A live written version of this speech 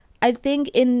I think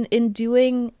in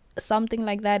doing something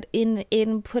like that,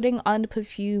 in putting on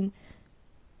perfume,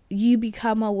 you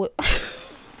become a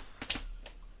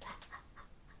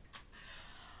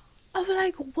I'm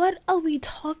like, what are we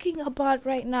talking about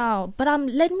right now? But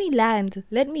let me land.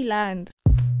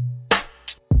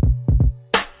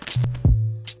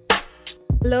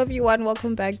 Hello everyone,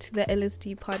 welcome back to the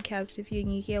LSD podcast. If you're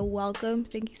new here, welcome.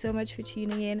 Thank you so much for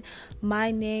tuning in. My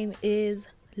name is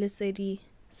Lesedi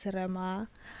Serama.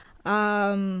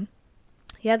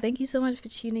 Thank you so much for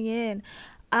tuning in.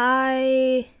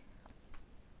 I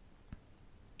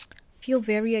feel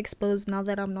very exposed now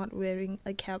that I'm not wearing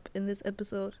a cap in this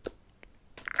episode.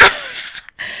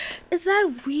 Is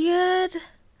that weird?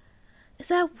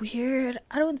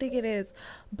 I don't think it is.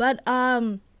 But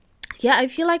I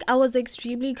feel like I was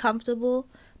extremely comfortable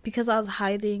because I was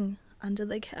hiding under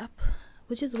the cap,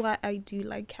 which is why I do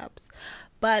like caps.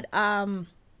 But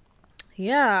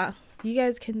you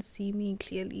guys can see me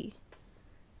clearly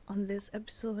on this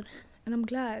episode, and I'm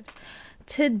glad.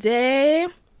 Today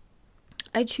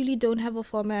I truly don't have a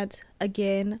format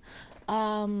again.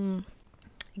 I'm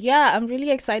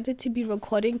really excited to be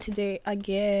recording today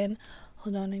again.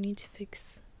 Hold on, I need to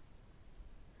fix.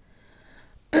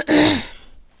 I'm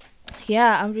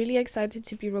really excited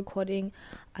to be recording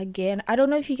again. I don't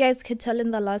know if you guys could tell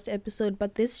in the last episode,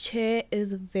 but this chair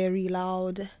is very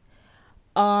loud.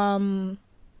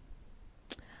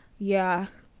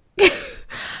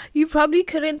 You probably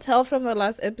couldn't tell from the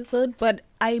last episode, but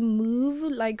I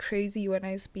move like crazy when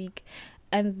I speak,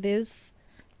 and this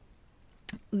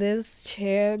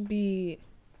chair be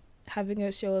having a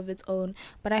show of its own.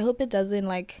 But I hope it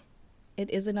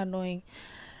isn't annoying.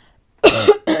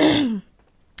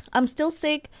 I'm still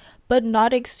sick, but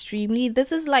not extremely.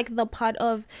 This is like the part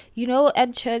of,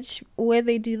 at church where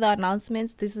they do the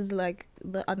announcements. This is like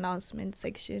the announcement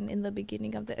section in the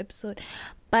beginning of the episode.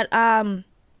 But I'm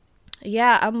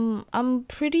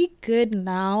pretty good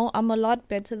now. I'm a lot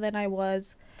better than I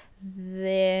was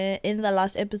there in the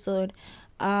last episode.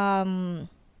 A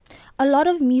lot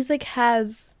of music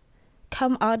has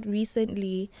come out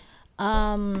recently.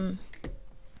 On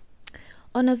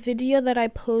a video that I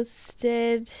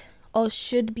posted or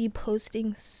should be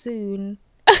posting soon,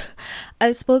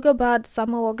 I spoke about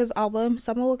Summer Walker's album.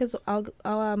 Summer Walker's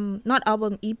not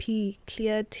album, EP,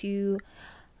 Clear to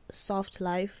Soft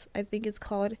Life, I think it's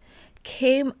called,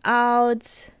 came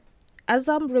out as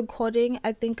I'm recording,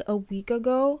 I think a week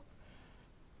ago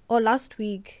or last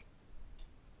week.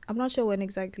 I'm not sure when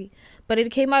exactly, but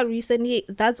it came out recently.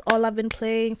 That's all I've been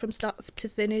playing from start to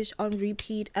finish on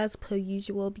repeat as per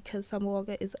usual because Summer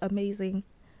Walker is amazing.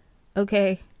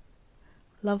 Okay,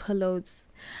 love her loads.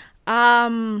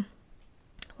 What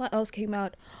else came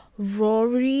out?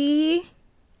 Rory.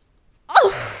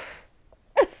 Oh,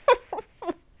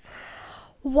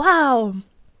 wow.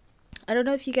 I don't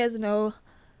know if you guys know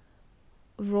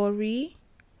Rory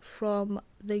from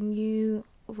the new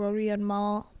Rory and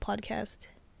Mal podcast.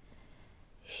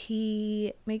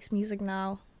 He makes music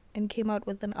now and came out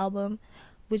with an album,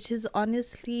 which is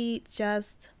honestly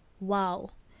just wow.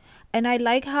 And I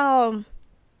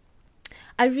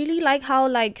really like how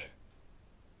like,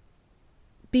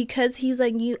 because he's a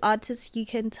new artist, you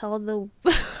can tell the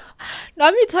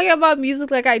not me talking about music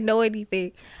like I know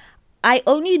anything. I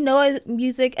only know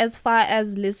music as far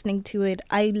as listening to it.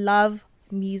 I love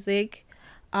music,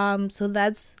 so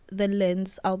that's the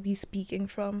lens I'll be speaking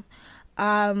from.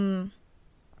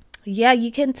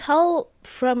 You can tell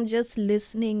from just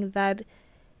listening that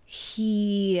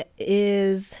he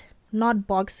is not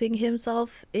boxing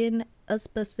himself in a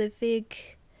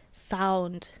specific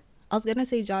sound. I was gonna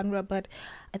say genre, but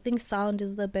I think sound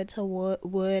is the better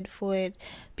word for it,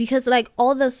 because like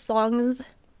all the songs,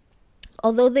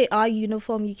 although they are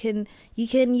uniform, you can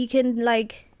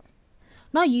like,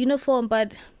 not uniform,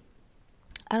 but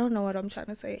I don't know what I'm trying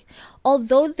to say.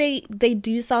 Although they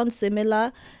do sound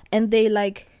similar and they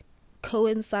like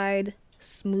coincide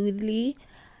smoothly,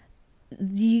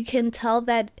 you can tell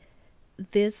that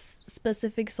this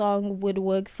specific song would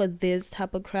work for this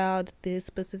type of crowd, this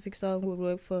specific song would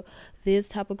work for this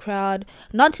type of crowd.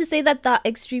 Not to say that they're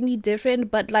extremely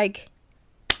different, but like,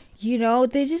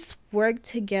 they just work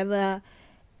together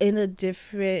in a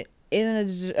different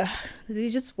they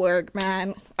just work,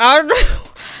 man. I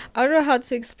don't know how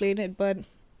to explain it, but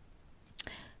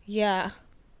yeah,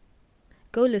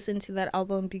 go listen to that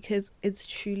album because it's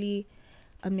truly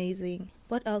amazing.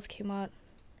 What else came out?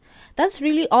 That's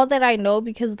really all that I know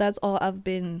because that's all I've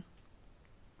been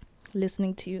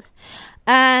listening to.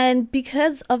 And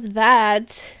because of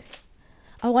that,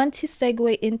 I want to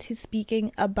segue into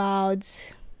speaking about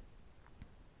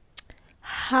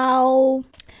how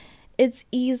it's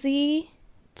easy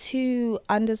to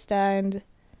understand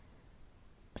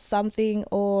something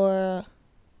or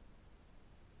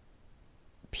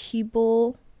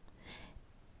people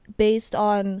based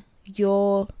on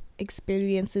your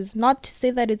experiences. Not to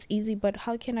say that it's easy, but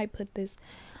how can I put this?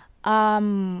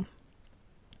 I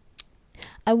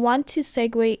want to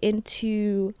segue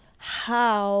into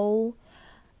how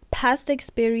past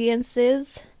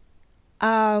experiences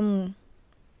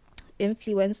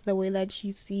influence the way that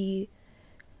you see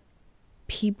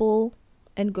people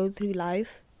and go through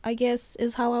life, I guess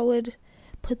is how I would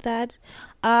put that.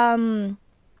 I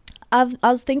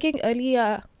was thinking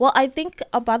earlier, well, I think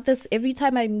about this every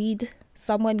time I meet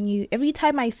someone new, every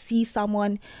time I see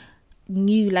someone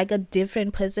new, like a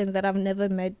different person that I've never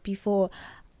met before.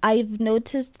 I've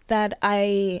noticed that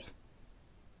I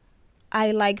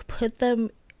like put them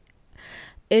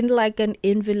in like an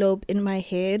envelope in my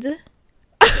head.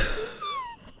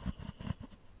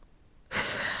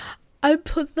 I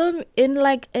put them in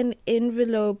like an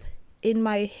envelope in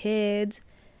my head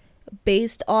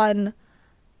based on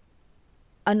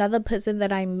another person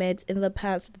that I met in the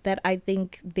past that I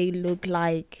think they look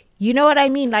like. You know what I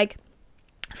mean? Like,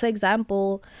 for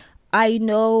example, I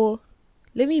know,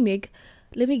 let me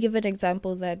give an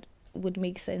example that would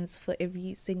make sense for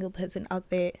every single person out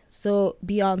there. So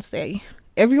Beyonce.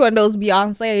 Everyone knows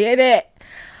Beyonce,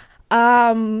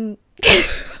 innit?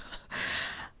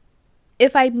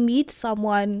 If I meet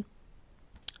someone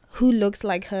who looks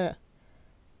like her,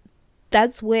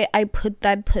 that's where I put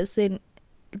that person.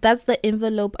 That's the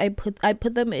envelope I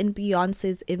put them in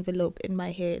Beyonce's envelope in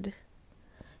my head.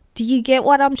 Do you get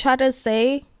what I'm trying to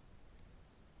say?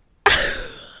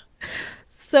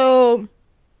 So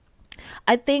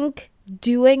I think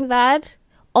doing that,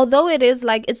 although it is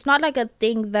like, it's not like a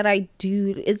thing that I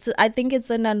do, I think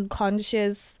it's an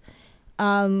unconscious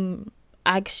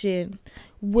action,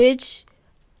 which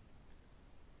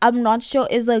I'm not sure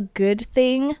is a good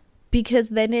thing, because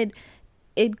then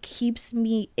it keeps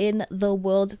me in the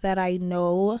world that I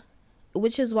know,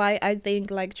 which is why I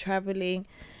think like traveling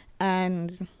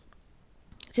and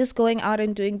just going out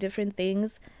and doing different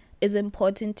things is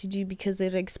important to do, because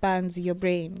it expands your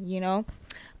brain, you know?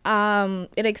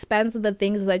 It expands the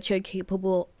things that you're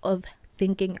capable of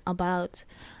thinking about.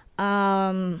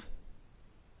 So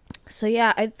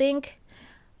yeah, I think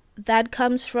that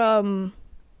comes from,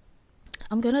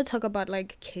 I'm gonna talk about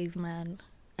like caveman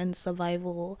and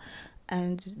survival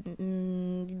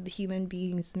and human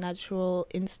beings' natural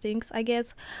instincts, I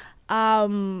guess. I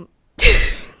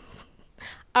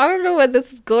don't know where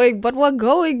this is going, but we're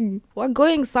going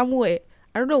somewhere.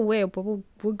 I don't know where, but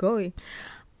we're going.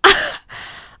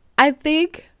 I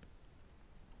think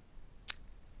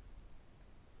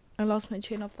I lost my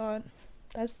train of thought.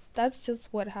 That's just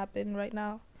what happened right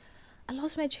now. I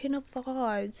lost my train of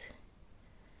thought.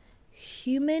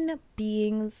 Human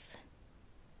beings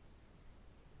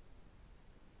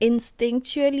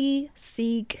instinctually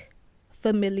seek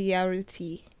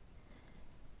familiarity.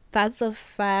 That's a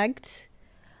fact.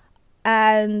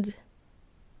 And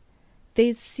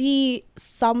they see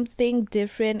something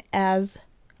different as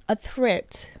a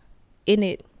threat in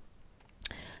it.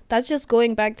 That's just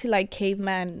going back to like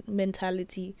caveman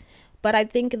mentality. But I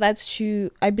think that's true.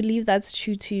 I believe that's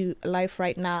true to life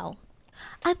right now.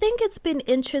 I think it's been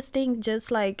interesting,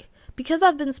 just like, because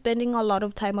I've been spending a lot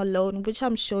of time alone, which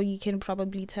I'm sure you can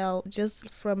probably tell just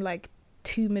from like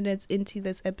 2 minutes into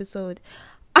this episode.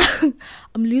 I'm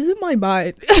losing my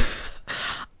mind.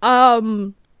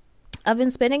 I've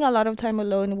been spending a lot of time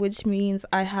alone, which means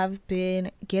I have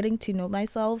been getting to know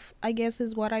myself, I guess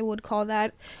is what I would call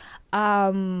that.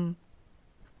 And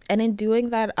in doing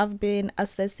that, I've been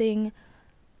assessing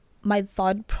my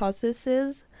thought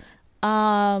processes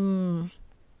as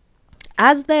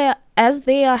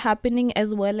they are happening,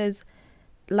 as well as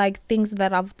like things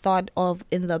that I've thought of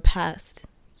in the past,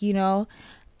 you know.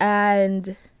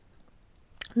 And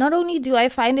not only do I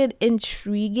find it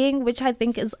intriguing, which I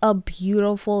think is a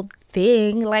beautiful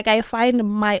thing, like I find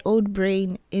my own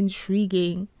brain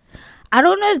intriguing. I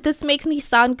don't know if this makes me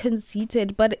sound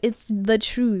conceited, but it's the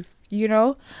truth, you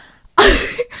know.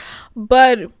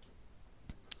 But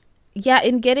yeah,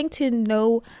 in getting to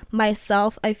know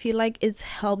myself, I feel like it's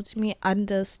helped me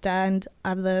understand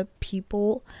other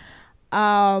people,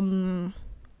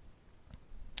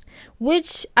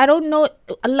 which I don't know,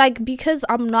 like, because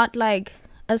I'm not like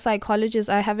a psychologist,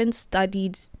 I haven't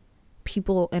studied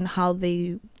people and how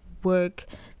they work.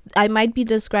 I might be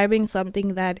describing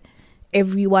something that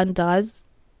everyone does,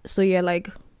 so you're like,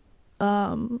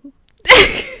 you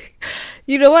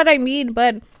know what I mean.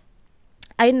 But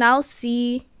I now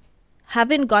see,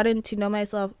 having gotten to know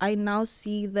myself, I now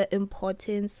see the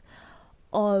importance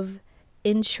of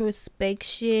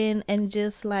introspection and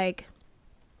just like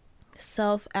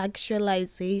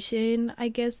self-actualization, I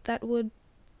guess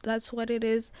that's what it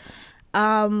is,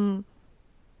 in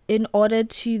order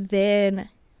to then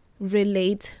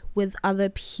relate with other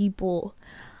people.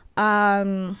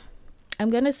 I'm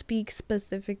gonna speak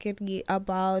specifically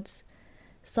about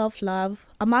self-love,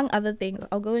 among other things.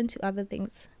 I'll go into other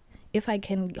things if I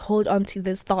can hold on to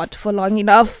this thought for long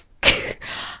enough.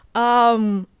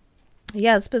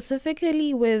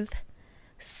 Specifically with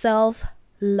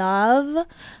self-love,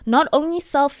 not only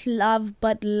self-love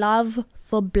but love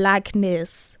for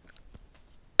blackness.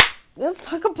 Let's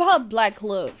talk about black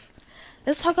love.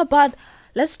 Let's talk about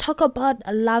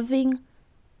loving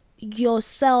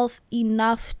yourself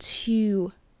enough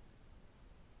to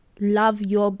love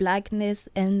your blackness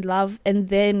and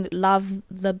then love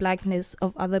the blackness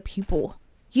of other people.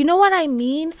 You know what I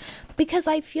mean? Because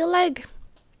I feel like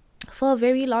for a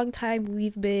very long time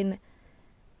we've been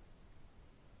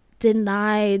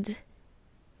denied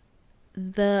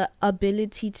the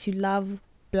ability to love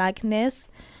blackness.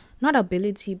 Not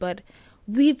ability, but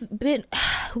we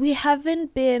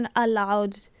haven't been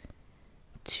allowed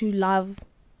to love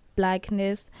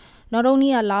blackness. Not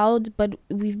only allowed, but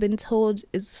we've been told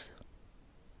it's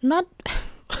not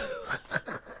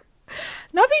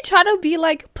not me trying to be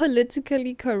like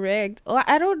politically correct, or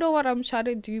I don't know what I'm trying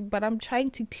to do, but I'm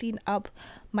trying to clean up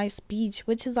my speech,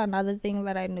 which is another thing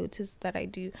that I noticed that I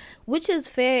do, which is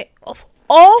fair.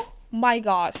 Oh my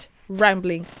gosh,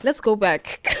 rambling. Let's go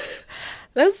back.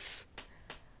 let's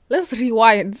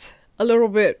rewind a little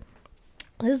bit.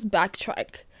 Let's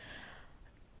backtrack.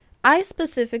 I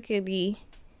specifically,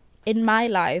 in my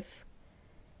life,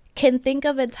 can think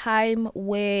of a time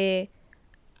where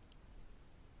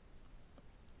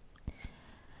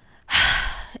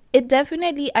it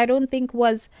definitely, I don't think,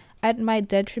 was at my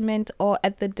detriment or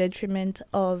at the detriment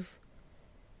of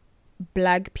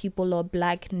black people or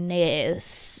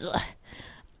blackness.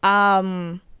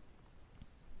 I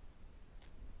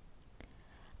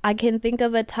can think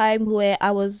of a time where I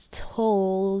was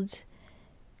told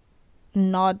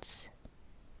not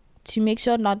to make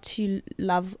sure not to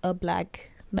love a black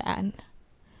man.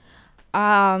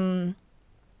 And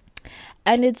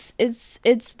it's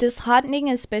disheartening,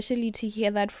 especially to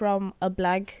hear that from a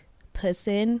black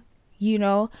person, you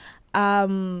know.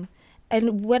 And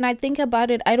when I think about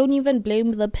it, I don't even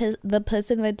blame the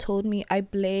person that told me. I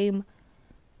blame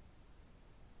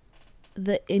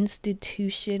the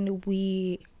institution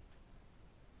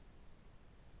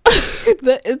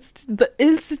the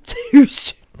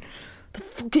institution. The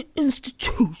fucking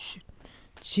institution.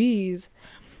 Jeez.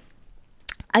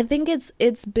 I think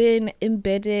it's been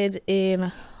embedded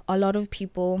in a lot of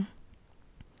people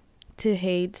to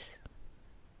hate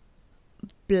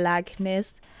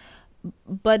blackness,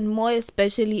 but more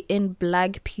especially in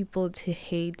black people to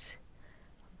hate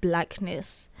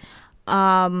blackness.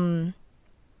 And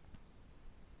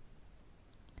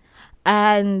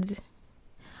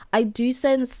I do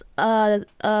sense kind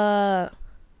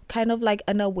of like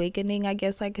an awakening, I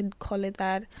guess I could call it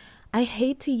that. I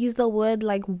hate to use the word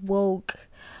like woke,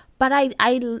 but I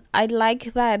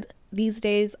like that these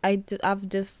days I've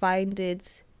defined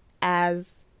it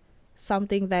as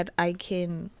something that I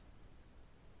can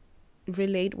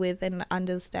relate with and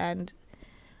understand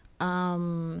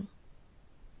in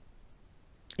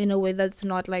a way that's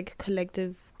not like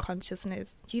collective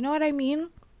consciousness. Do you know what I mean?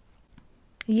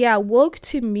 Yeah, woke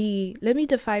to me, let me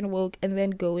define woke and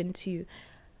then go into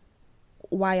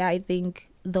why I think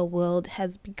the world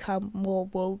has become more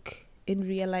woke in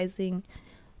realizing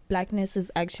blackness is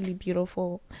actually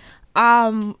beautiful.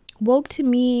 Woke to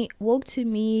me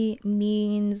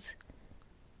means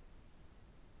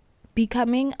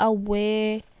becoming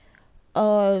aware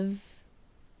of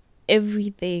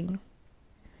everything.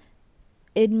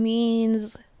 It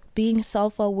means being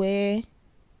self-aware,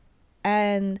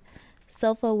 and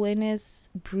self-awareness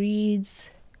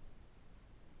breeds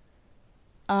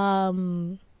a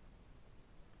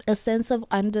sense of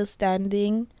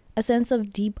understanding, a sense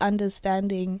of deep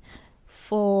understanding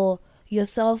for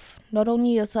yourself, not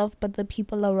only yourself but the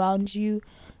people around you,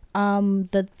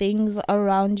 the things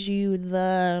around you,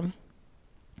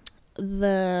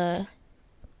 the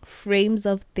frames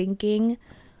of thinking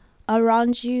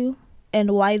around you,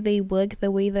 and why they work the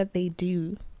way that they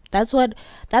do. That's what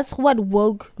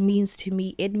woke means to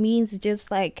me. It means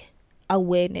just like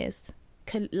awareness,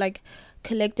 like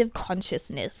collective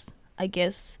consciousness, I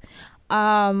guess.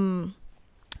 And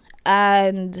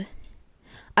I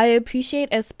appreciate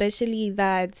especially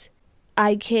that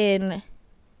I can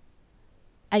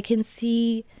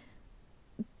see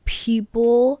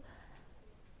people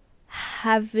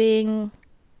having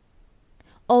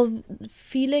of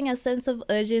feeling a sense of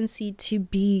urgency to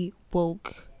be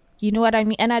woke. You know what I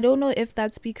mean? And I don't know if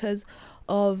that's because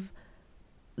of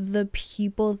the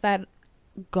people that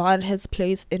God has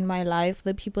placed in my life,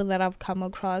 the people that I've come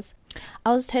across.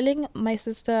 I was telling my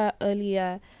sister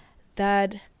earlier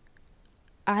that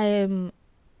I am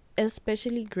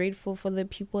especially grateful for the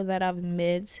people that I've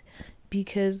met,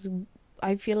 because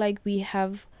I feel like we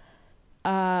have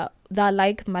the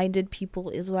like-minded people,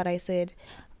 is what I said.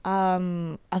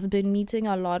 I've been meeting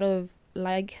a lot of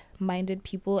like-minded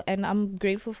people, and I'm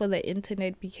grateful for the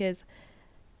internet because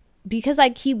I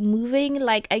keep moving,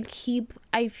 like I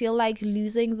feel like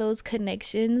losing those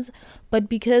connections, but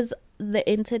because the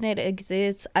internet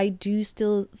exists, I do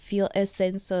still feel a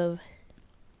sense of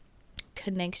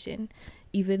connection,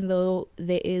 even though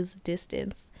there is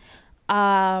distance.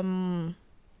 And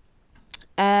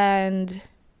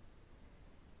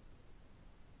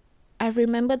I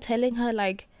remember telling her,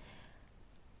 like,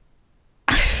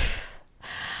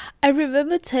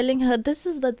 this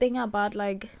is the thing about,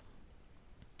 like,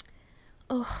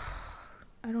 oh,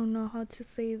 I don't know how to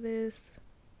say this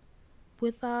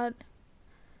without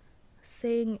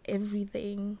saying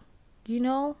everything, you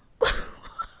know?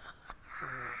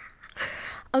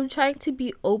 I'm trying to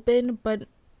be open, but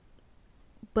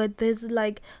there's,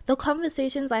 like, the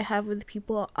conversations I have with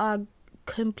people are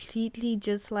completely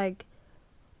just, like,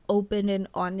 open and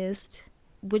honest,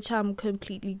 which I'm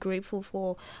completely grateful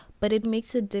for, but it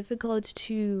makes it difficult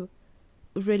to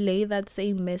relay that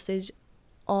same message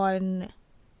on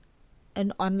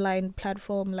an online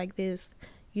platform like this,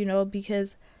 you know,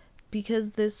 because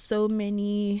there's so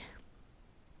many,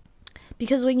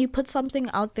 because when you put something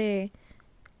out there,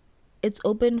 it's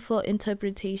open for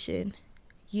interpretation,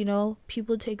 you know.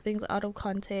 People take things out of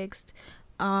context.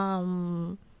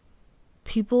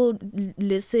 People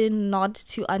listen not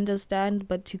to understand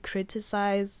but to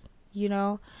criticize, you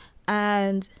know.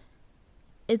 And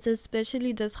it's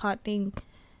especially disheartening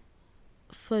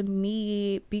for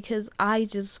me because I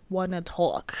just want to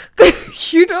talk.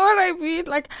 You know what I mean?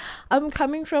 Like, I'm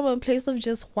coming from a place of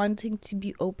just wanting to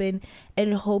be open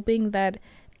and hoping that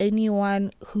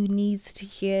anyone who needs to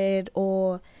hear it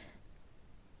or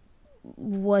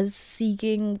was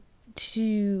seeking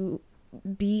to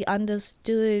be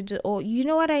understood, or you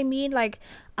know what I mean, like,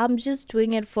 I'm just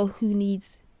doing it for who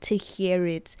needs to hear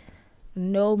it.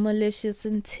 No malicious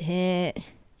intent,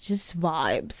 just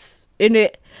vibes in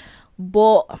it.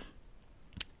 But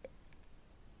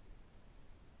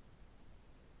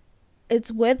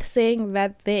it's worth saying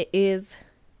that there is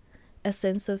a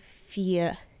sense of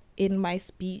fear in my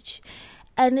speech,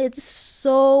 and it's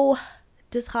so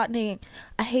disheartening.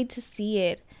 I hate to see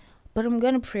it, but I'm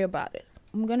gonna pray about it.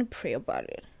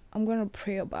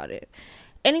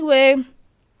 Anyway,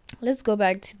 let's go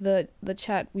back to the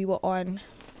chat we were on.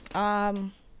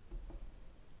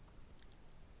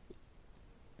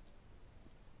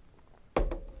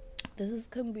 This is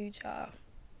kombucha.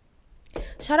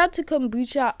 Shout out to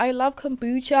kombucha. I love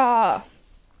kombucha.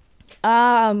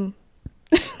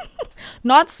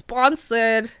 Not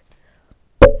sponsored,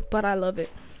 but I love it.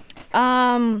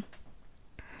 What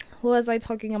was I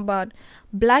talking about?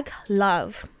 Black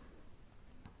love.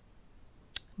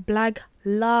 Black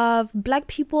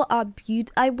people are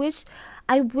beautiful.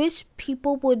 I wish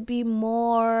people would be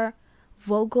more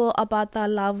vocal about their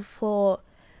love for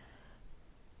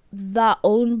their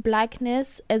own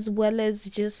blackness, as well as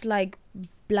just like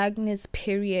blackness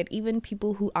period, even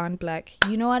people who aren't black,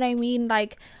 you know what I mean?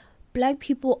 Like, black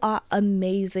people are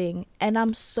amazing, and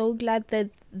I'm so glad that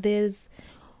there's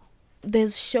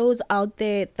shows out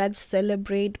there that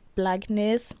celebrate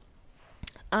blackness,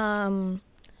 and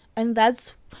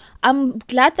I'm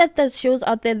glad that there's shows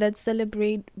out there that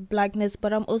celebrate blackness,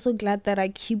 but I'm also glad that I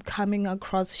keep coming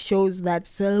across shows that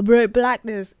celebrate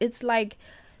blackness. It's like,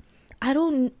 I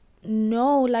don't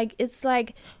know, like, it's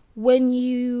like when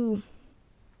you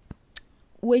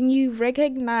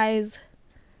recognize,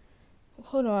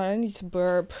 hold on, I need to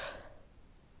burp.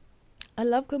 I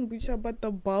love kombucha, but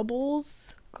the bubbles,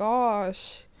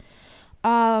 gosh.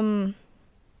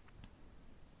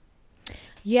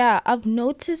 Yeah, I've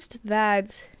noticed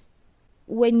that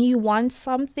when you want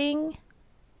something,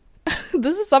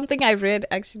 this is something I read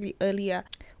actually earlier.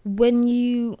 When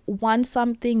you want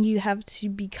something, you have to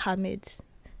become it,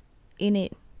 in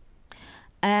it.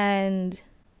 And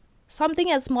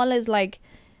something as small as, like,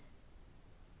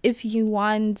 if you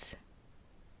want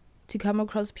to come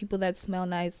across people that smell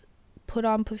nice, put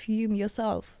on perfume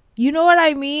yourself. You know what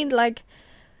I mean? Like,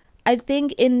 I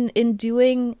think in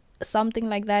doing something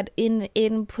like that, in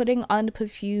putting on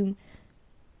perfume,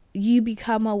 you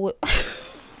become a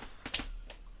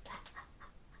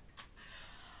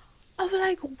I'm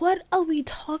like, what are we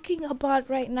talking about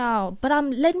right now? But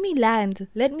let me land.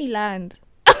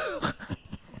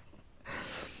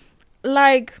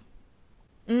 Like,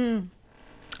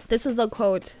 this is a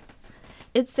quote.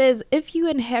 It says, if you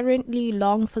inherently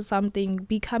long for something,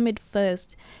 become it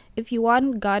first. If you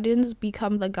want gardens,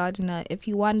 become the gardener. If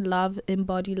you want love,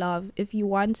 embody love. If you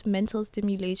want mental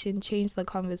stimulation, change the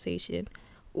conversation.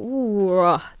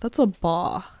 Ooh, that's a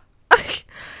bar.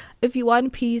 If you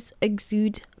want peace,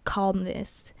 exude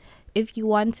calmness. If you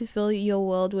want to fill your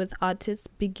world with artists,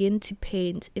 begin to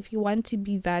paint. If you want to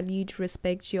be valued,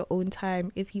 respect your own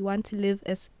time. If you want to live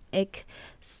as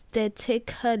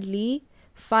aesthetically,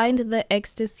 find the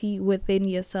ecstasy within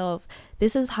yourself.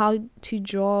 This is how to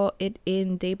draw it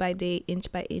in day by day,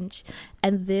 inch by inch.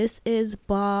 And this is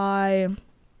by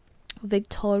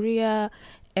Victoria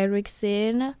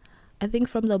Erickson, I think,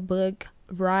 from the book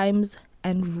Rhymes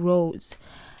and Rose.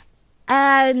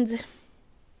 And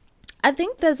I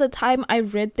think there's a time I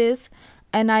read this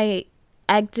and I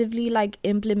actively like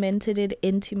implemented it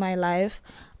into my life.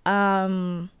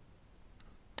 And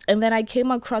then I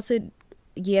came across it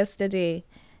yesterday.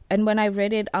 And when I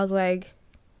read it, I was like,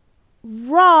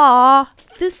 raw,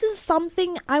 this is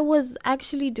something I was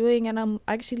actually doing and I'm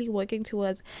actually working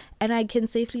towards. And I can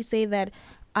safely say that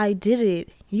I did it.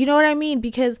 You know what I mean?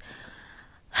 Because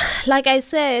like I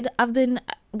said,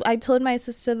 I told my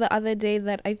sister the other day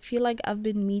that I feel like I've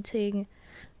been meeting,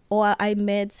 or I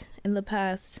met in the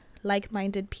past,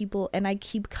 like-minded people, and I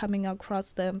keep coming across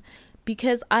them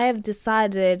because I have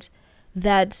decided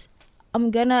that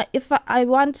if I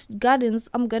want gardens,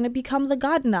 I'm gonna become the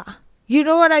gardener. You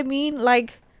know what I mean?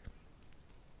 Like,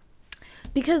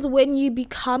 because when you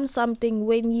become something,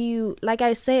 like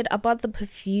I said about the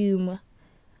perfume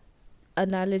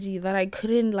analogy, that I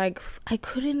couldn't land, I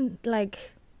couldn't,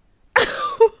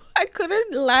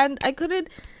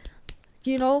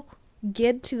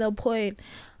 get to the point.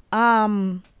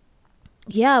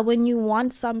 Yeah, when you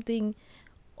want something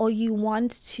or you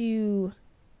want to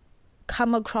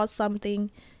come across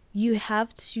something, you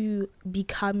have to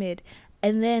become it.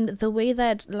 And then the way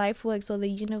that life works, or the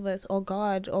universe, or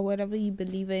God, or whatever you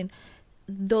believe in,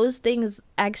 those things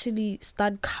actually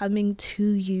start coming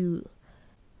to you.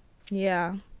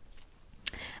 Yeah.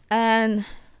 And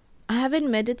I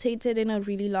haven't meditated in a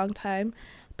really long time,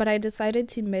 but I decided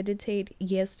to meditate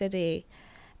yesterday.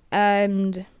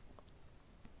 And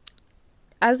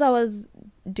as I was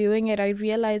doing it, I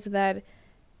realized that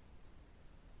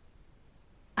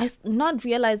I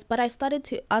started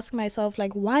to ask myself,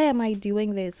 like, why am I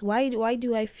doing this? Why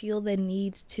do I feel the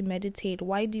need to meditate?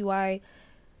 Why do I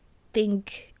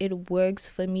think it works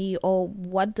for me? Or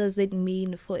what does it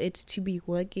mean for it to be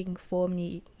working for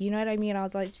me? You know what I mean? I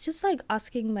was like, just like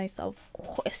asking myself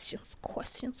questions.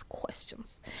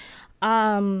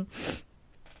 And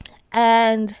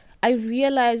I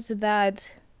realized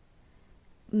that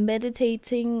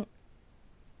meditating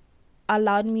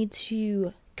allowed me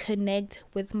to connect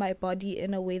with my body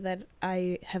in a way that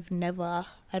I have never,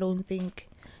 I don't think,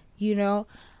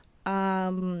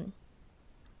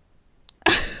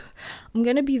 I'm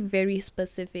gonna be very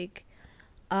specific,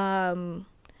 but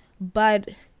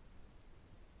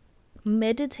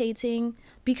meditating,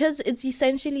 because it's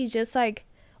essentially just like,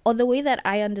 or the way that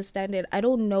I understand it, I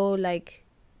don't know, like,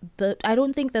 I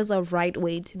don't think there's a right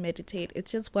way to meditate.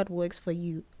 It's just what works for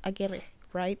you. I get it,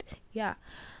 right? Yeah.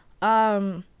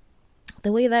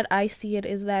 The way that I see it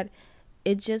is that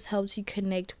it just helps you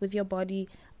connect with your body,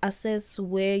 assess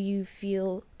where you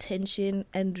feel tension,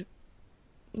 and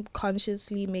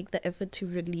consciously make the effort to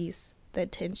release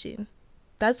that tension.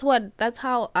 That's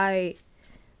how I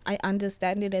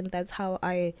understand it, and that's how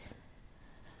I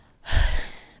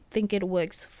think it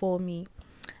works for me.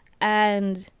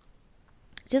 And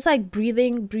just like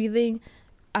breathing,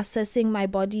 assessing my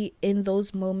body in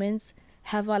those moments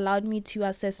have allowed me to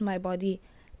assess my body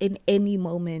in any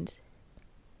moment,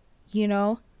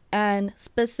 and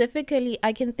specifically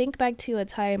I can think back to a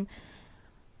time,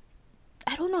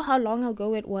 I don't know how long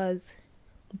ago it was,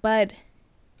 but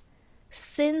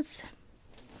since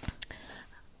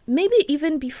maybe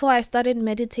even before I started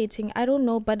meditating, I don't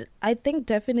know, but I think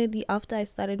definitely after I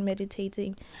started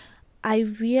meditating, I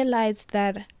realized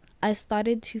that I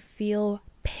started to feel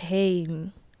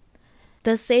pain,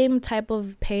 the same type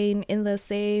of pain in the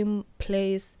same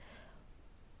place,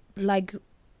 like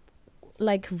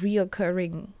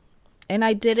reoccurring. And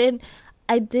I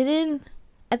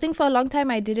think for a long time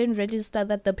I didn't register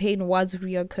that the pain was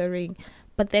reoccurring,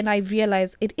 but then I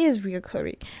realized it is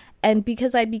reoccurring. And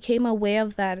because I became aware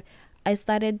of that, I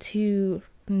started to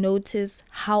notice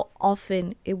how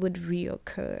often it would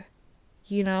reoccur,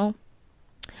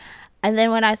 And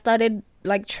then when I started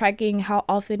like tracking how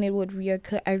often it would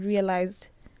reoccur, I realized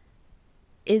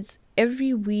it's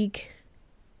every week,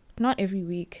 not every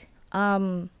week,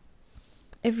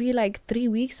 every like 3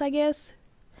 weeks, I guess,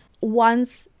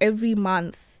 once every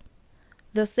month.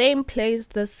 The same place,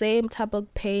 the same type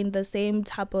of pain, the same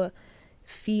type of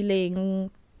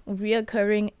feeling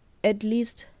reoccurring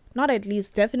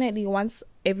definitely once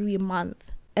every month.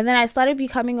 And then I started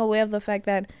becoming aware of the fact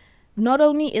that not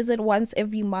only is it once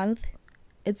every month,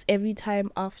 it's every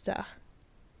time after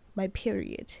my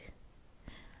period.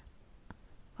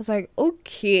 I was like,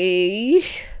 okay,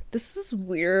 this is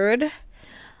weird.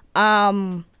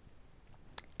 And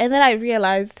then I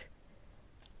realized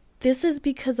this is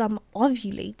because I'm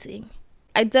ovulating.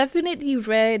 I definitely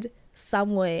read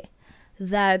somewhere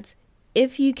that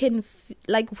if you can,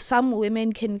 like some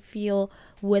women can feel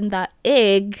when the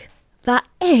egg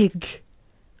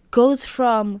goes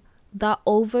from the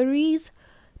ovaries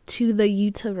to the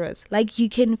uterus. Like you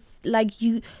can,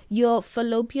 your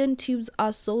fallopian tubes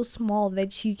are so small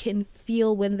that you can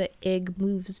feel when the egg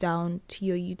moves down to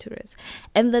your uterus.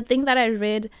 And the thing that I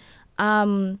read,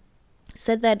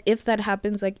 said that if that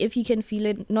happens, like if you can feel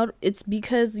it, not it's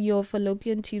because your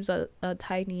fallopian tubes are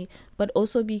tiny, but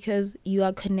also because you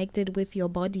are connected with your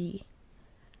body.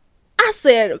 I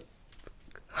said,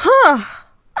 huh.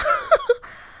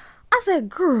 I said,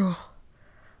 girl.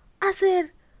 I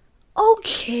said,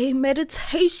 okay,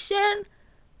 meditation.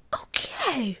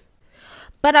 Okay.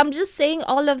 But I'm just saying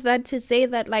all of that to say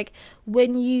that, like,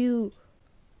 when you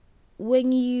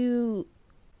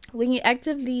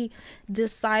actively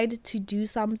decide to do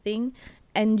something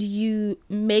and you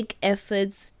make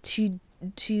efforts to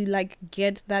like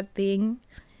get that thing,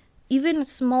 even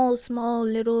small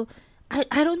little,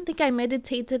 I don't think I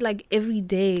meditated like every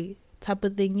day type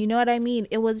of thing, you know what I mean?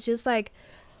 It was just like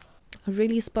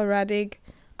really sporadic.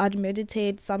 I'd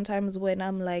meditate sometimes when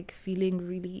I'm like feeling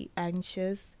really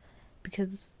anxious,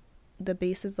 because the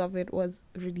basis of it was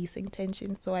releasing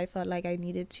tension, so I felt like I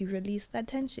needed to release that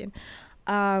tension.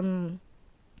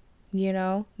 You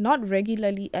know, not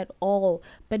regularly at all,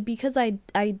 but because I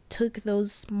took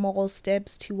those small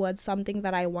steps towards something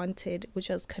that I wanted, which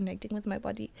was connecting with my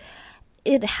body,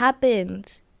 it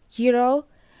happened, you know.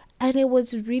 And it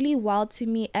was really wild to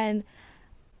me. And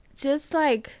just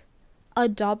like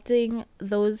adopting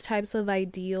those types of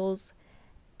ideals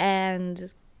and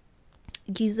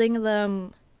using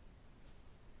them,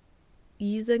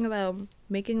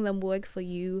 making them work for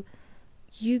you,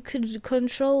 you could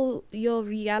control your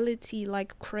reality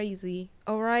like crazy.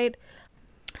 All right.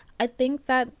 I think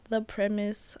that the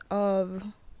premise of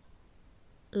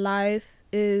life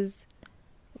is,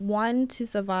 one, to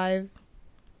survive,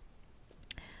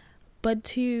 but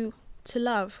two, to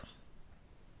love.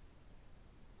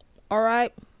 All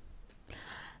right.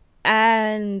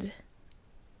 And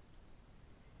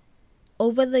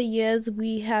over the years,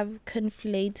 we have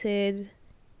conflated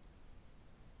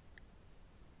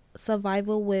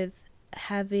survival with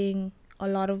having a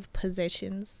lot of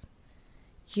possessions.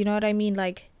 You know what I mean?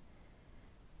 Like,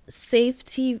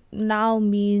 safety now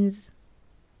means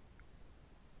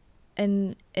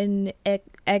an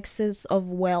excess of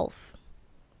wealth,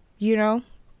 you know,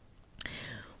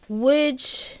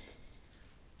 which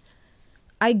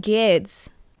I get.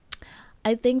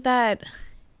 I think that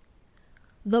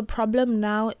the problem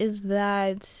now is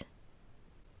that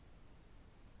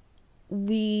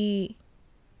we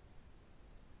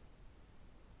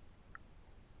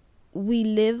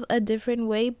live a different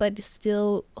way, but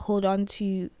still hold on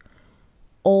to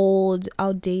old,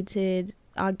 outdated,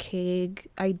 archaic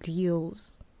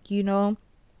ideals, you know?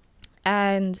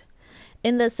 And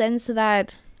in the sense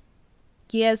that,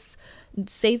 yes,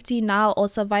 safety now or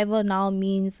survival now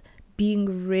means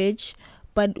being rich,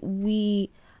 but we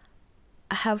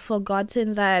have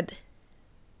forgotten that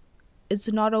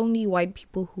it's not only white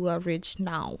people who are rich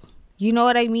now. You know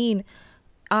what I mean?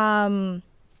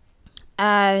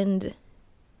 And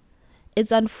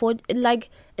it's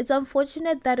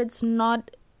unfortunate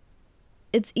that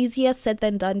it's easier said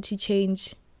than done to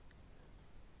change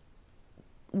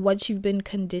what you've been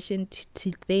conditioned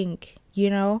to think,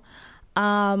 you know?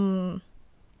 And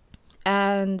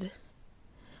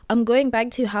I'm going back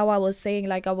to how I was saying,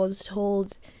 like, I was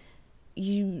told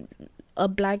a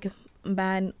black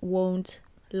man won't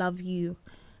love you.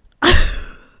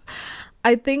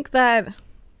 I think that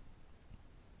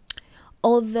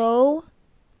although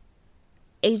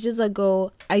ages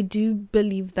ago I do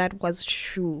believe that was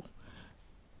true.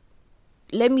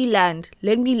 Let me land.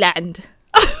 Let me land.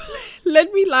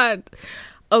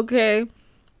 Okay.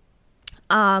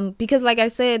 Because like I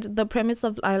said, the premise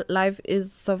of life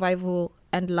is survival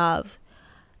and love.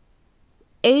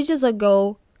 Ages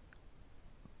ago,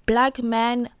 black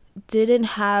men didn't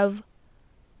have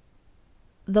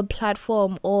the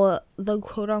platform or the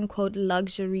quote-unquote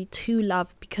luxury to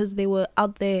love because they were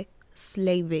out there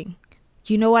slaving.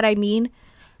 You know what I mean?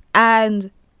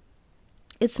 And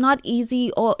it's not easy,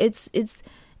 or it's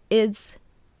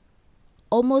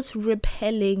almost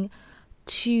repelling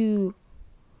to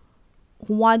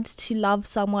want to love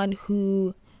someone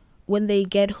who, when they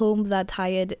get home, they're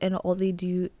tired and all they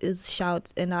do is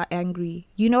shout and are angry.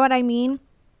 You know what I mean?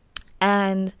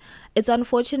 And it's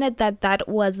unfortunate that that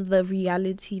was the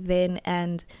reality then,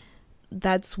 and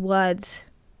that's what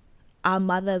our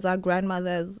mothers, our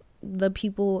grandmothers, the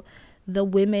people, the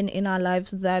women in our lives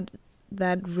that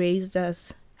raised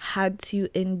us had to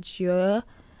endure.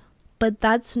 But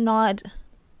that's not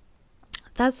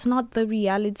the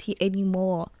reality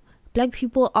anymore. Black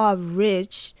people are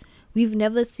rich. We've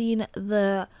never seen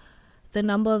the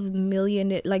number of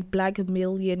black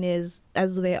millionaires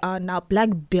as they are now. Black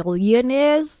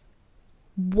billionaires?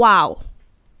 Wow.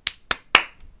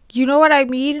 You know what I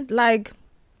mean? Like,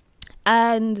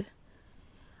 and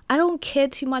I don't care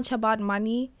too much about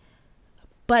money,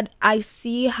 but I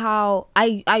see how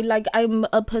I'm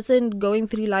a person going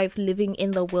through life living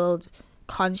in the world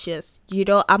conscious. You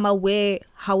know, I'm aware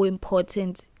how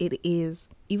important it is.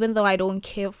 Even though I don't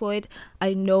care for it,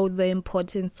 I know the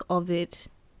importance of it,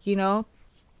 you know?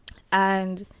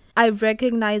 And I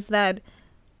recognize that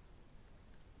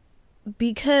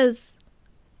because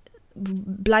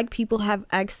black people have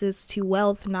access to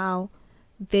wealth now,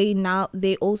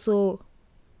 they also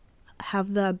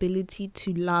have the ability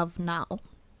to love now.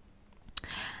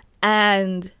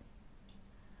 And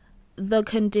the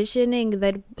conditioning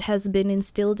that has been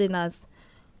instilled in us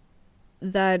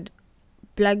that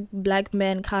black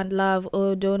men can't love,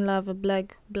 or don't love a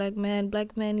black man,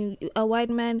 a white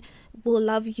man will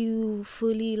love you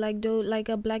fully, like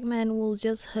a black man will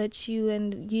just hurt you,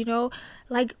 and you know,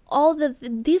 like all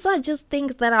these are just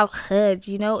things that I've heard.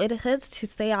 You know, it hurts to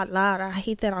say out loud. I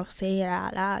hate that I'm saying it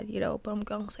out loud, you know, but I'm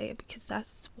gonna say it because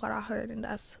that's what I heard and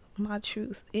that's my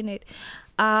truth in it.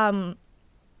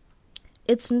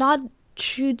 It's not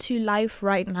true to life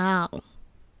right now,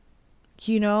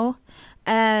 you know.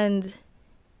 And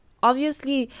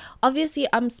obviously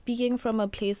I'm speaking from a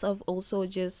place of also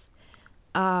just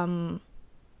not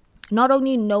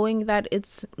only knowing that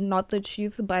it's not the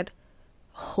truth, but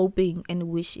hoping and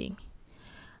wishing,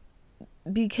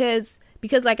 because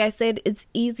like I said, it's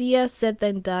easier said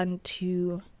than done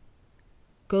to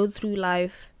go through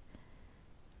life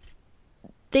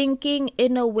thinking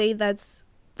in a way that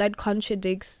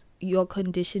contradicts your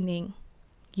conditioning,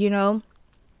 you know.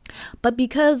 But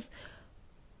because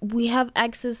we have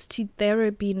access to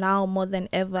therapy now more than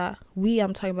ever,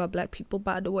 I'm talking about black people,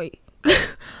 by the way.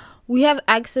 We have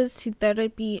access to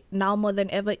therapy now more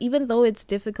than ever, even though it's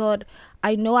difficult.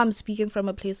 I know I'm speaking from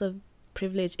a place of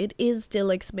privilege. It is still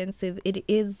expensive. It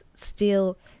is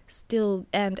still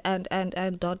and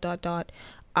dot.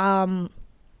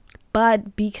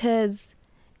 But because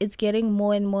it's getting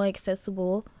more and more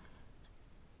accessible,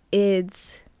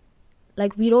 it's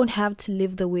like we don't have to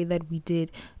live the way that we did,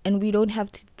 and we don't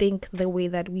have to think the way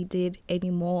that we did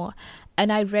anymore.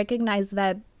 And I recognize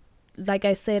that, like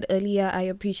I said earlier, I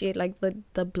appreciate like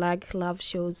the black love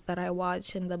shows that I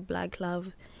watch and the black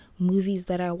love movies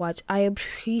that I watch. I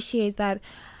appreciate that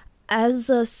as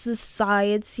a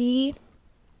society,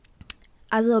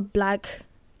 as a black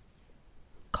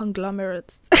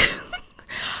conglomerate,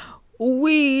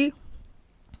 we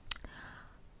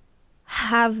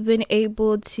have been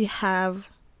able to have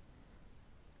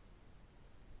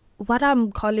what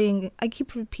I'm calling, I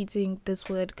keep repeating this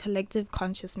word, collective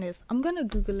consciousness. I'm gonna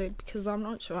Google it because I'm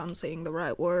not sure I'm saying the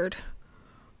right word.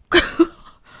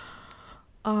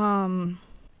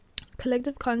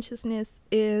 Collective consciousness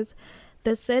is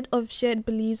the set of shared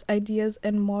beliefs, ideas,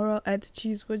 and moral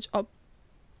attitudes which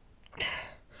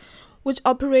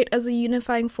operate as a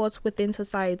unifying force within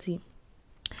society.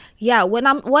 Yeah, when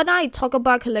I talk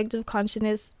about collective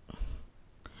consciousness,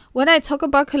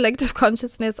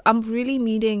 I'm really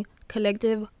meaning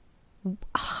collective.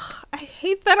 I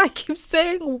hate that I keep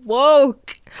saying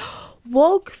woke.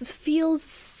 Woke feels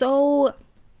so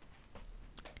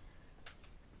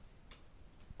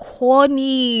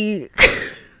corny.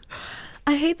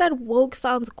 I hate that woke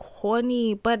sounds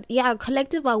corny, but yeah,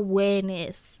 collective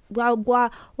awareness. We're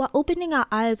opening our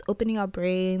eyes, opening our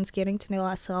brains, getting to know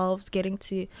ourselves,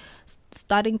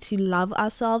 starting to love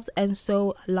ourselves, and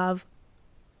so love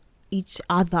each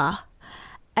other.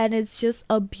 And it's just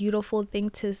a beautiful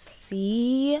thing to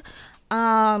see.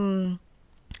 And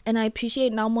I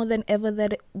appreciate now more than ever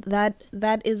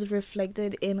that is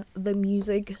reflected in the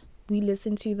music we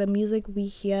listen to, the music we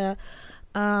hear,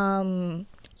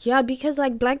 Yeah, because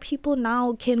like black people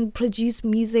now can produce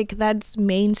music that's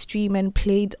mainstream and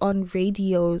played on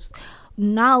radios.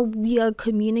 Now we are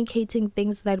communicating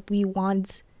things that we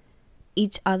want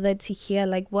each other to hear.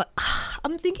 Like what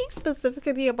I'm thinking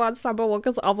specifically about Summer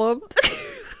Walker's album.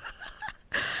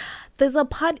 There's a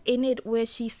part in it where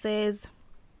she says,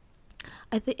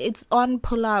 I think it's on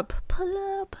Pull Up.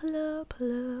 Pull up, pull up,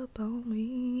 pull up on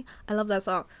me. I love that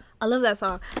song.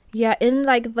 Yeah, in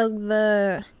like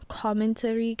the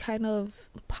commentary kind of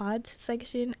part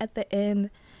section at the end,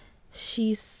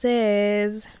 she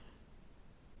says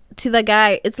to the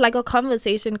guy, it's like a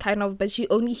conversation kind of, but you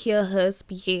only hear her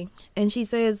speaking. And she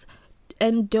says,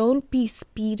 and don't be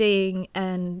speeding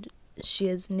and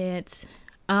shiznit.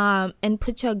 And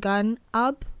put your gun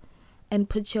up and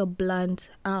put your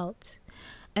blunt out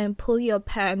and pull your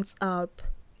pants up.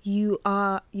 You're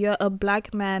a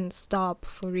black man, stop,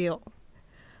 for real.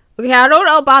 Okay, I don't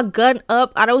know about gun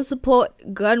up. I don't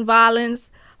support gun violence,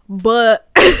 but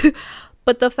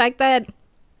but the fact that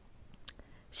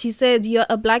she said you're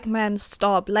a black man,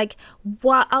 stop. Like,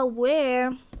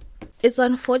 where it's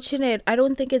unfortunate. I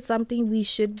don't think it's something we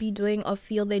should be doing or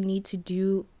feel the need to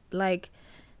do. Like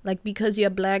because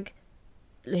you're black,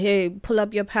 hey, pull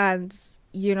up your pants.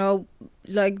 You know,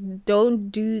 like, don't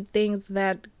do things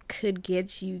that could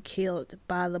get you killed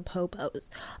by the popos.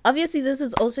 Obviously, this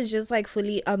is also just like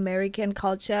fully American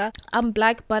culture. I'm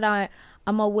black, but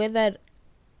I'm aware that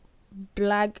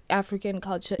black African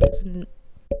culture is.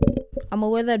 I'm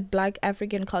aware that black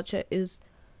African culture is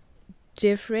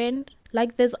different.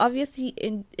 Like, there's obviously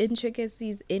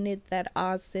intricacies in it that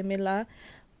are similar,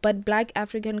 but black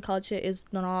African culture is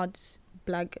not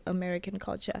black American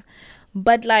culture.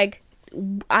 But like,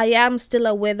 I am still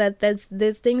aware that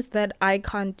there's things that I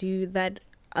can't do that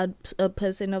a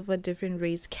person of a different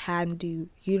race can do.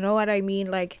 You know what I mean?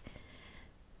 Like,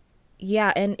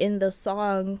 yeah, and in the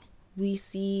song we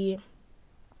see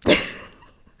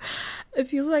it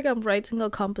feels like I'm writing a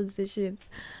composition.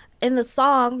 In the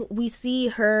song we see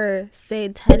her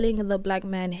telling the black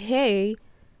man, hey,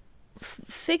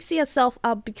 fix yourself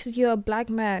up because you're a black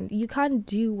man. You can't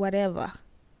do whatever,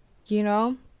 you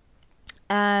know?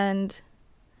 And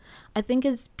I think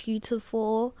it's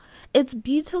beautiful. It's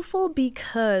beautiful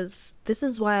because this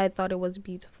is why I thought it was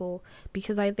beautiful.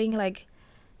 Because I think, like,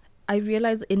 I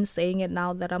realize in saying it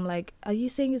now that I'm like, are you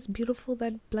saying it's beautiful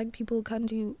that black people can't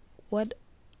do what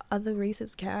other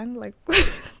races can? Like,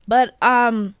 but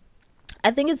I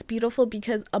think it's beautiful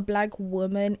because a black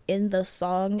woman in the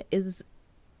song is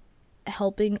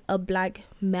helping a black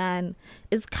man,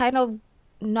 is kind of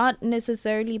not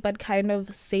necessarily, but kind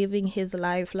of saving his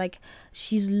life. Like,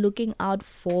 she's looking out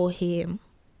for him,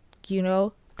 you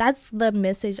know? That's the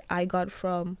message I got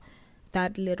from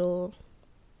that little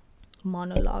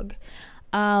monologue.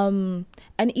 And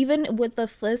even with the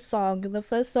first song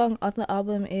on the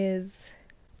album is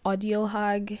Audio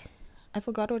Hug. I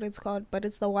forgot what it's called, but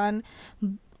it's the one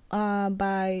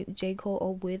by J. Cole,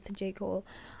 or with J. Cole.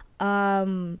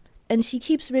 And she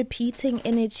keeps repeating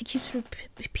in it,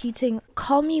 repeating,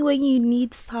 call me when you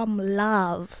need some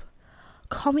love.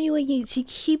 Call me when you, she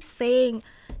keeps saying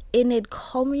in it,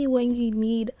 call me when you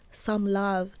need some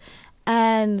love.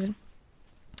 And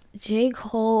J.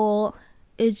 Cole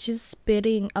is just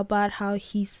spitting about how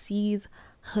he sees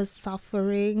her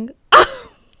suffering.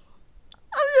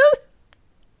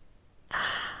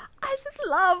 I just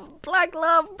love black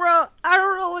love, bro. I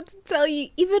don't know what to tell you.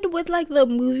 Even with like the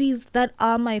movies that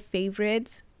are my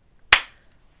favorites.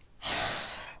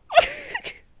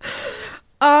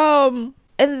 And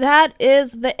that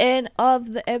is the end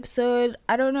of the episode.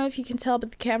 I don't know if you can tell,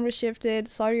 but the camera shifted.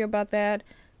 Sorry about that.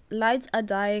 Lights are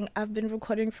dying. I've been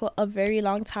recording for a very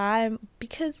long time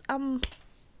because I'm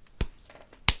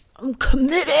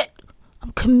committed.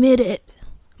 I'm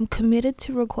committed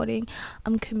to recording.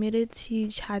 I'm committed to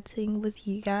chatting with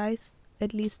you guys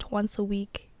at least once a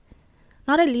week.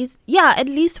 At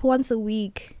least once a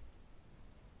week.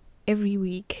 Every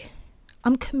week.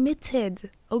 I'm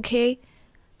committed, okay?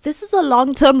 This is a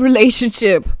long-term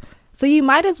relationship. So you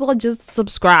might as well just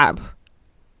subscribe.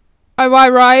 Am I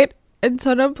right? And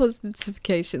turn on post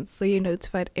notifications so you're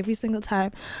notified every single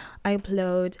time I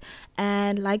upload.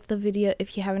 And like the video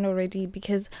if you haven't already,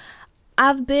 because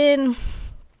I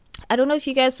don't know if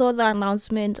you guys saw the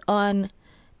announcement on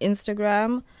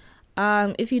Instagram.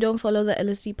 If you don't follow the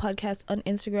LSD podcast on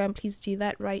Instagram, please do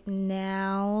that right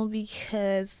now,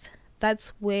 because that's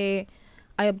where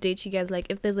I update you guys. Like,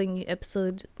 if there's a new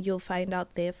episode, you'll find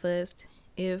out there first.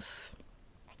 If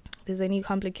there's any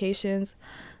complications,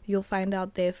 you'll find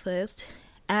out there first.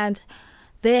 And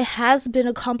there has been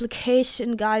a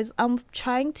complication, guys. I'm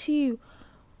trying to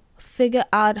figure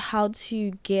out how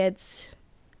to get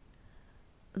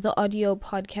the audio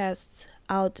podcasts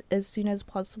out as soon as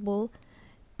possible,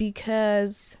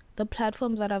 because the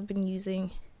platforms that I've been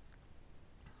using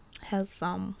has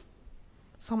some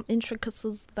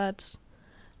intricacies that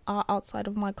are outside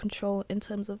of my control in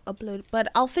terms of upload, but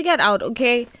I'll figure it out.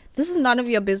 Okay, this is none of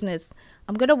your business.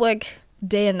 I'm gonna work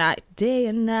day and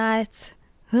night.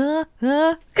 I'm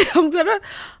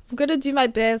gonna do my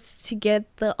best to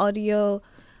get the audio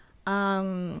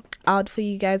out for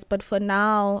you guys, but for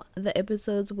now the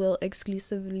episodes will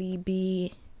exclusively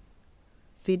be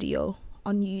video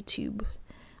on YouTube,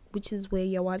 which is where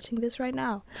you're watching this right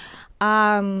now.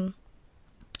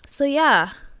 So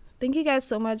yeah, thank you guys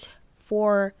so much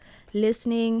for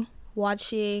listening,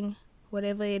 watching,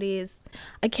 whatever it is.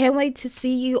 I can't wait to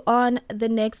see you on the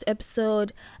next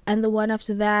episode, and the one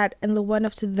after that, and the one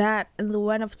after that, and the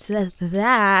one after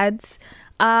that.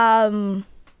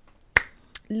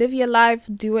 Live your life,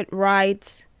 do it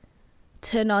right,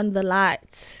 turn on the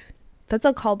lights. That's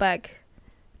a callback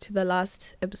to the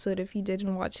last episode. If you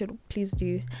didn't watch it, please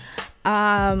do.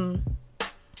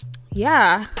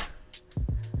 Yeah.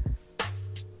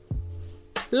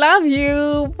 Love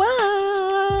you. Bye.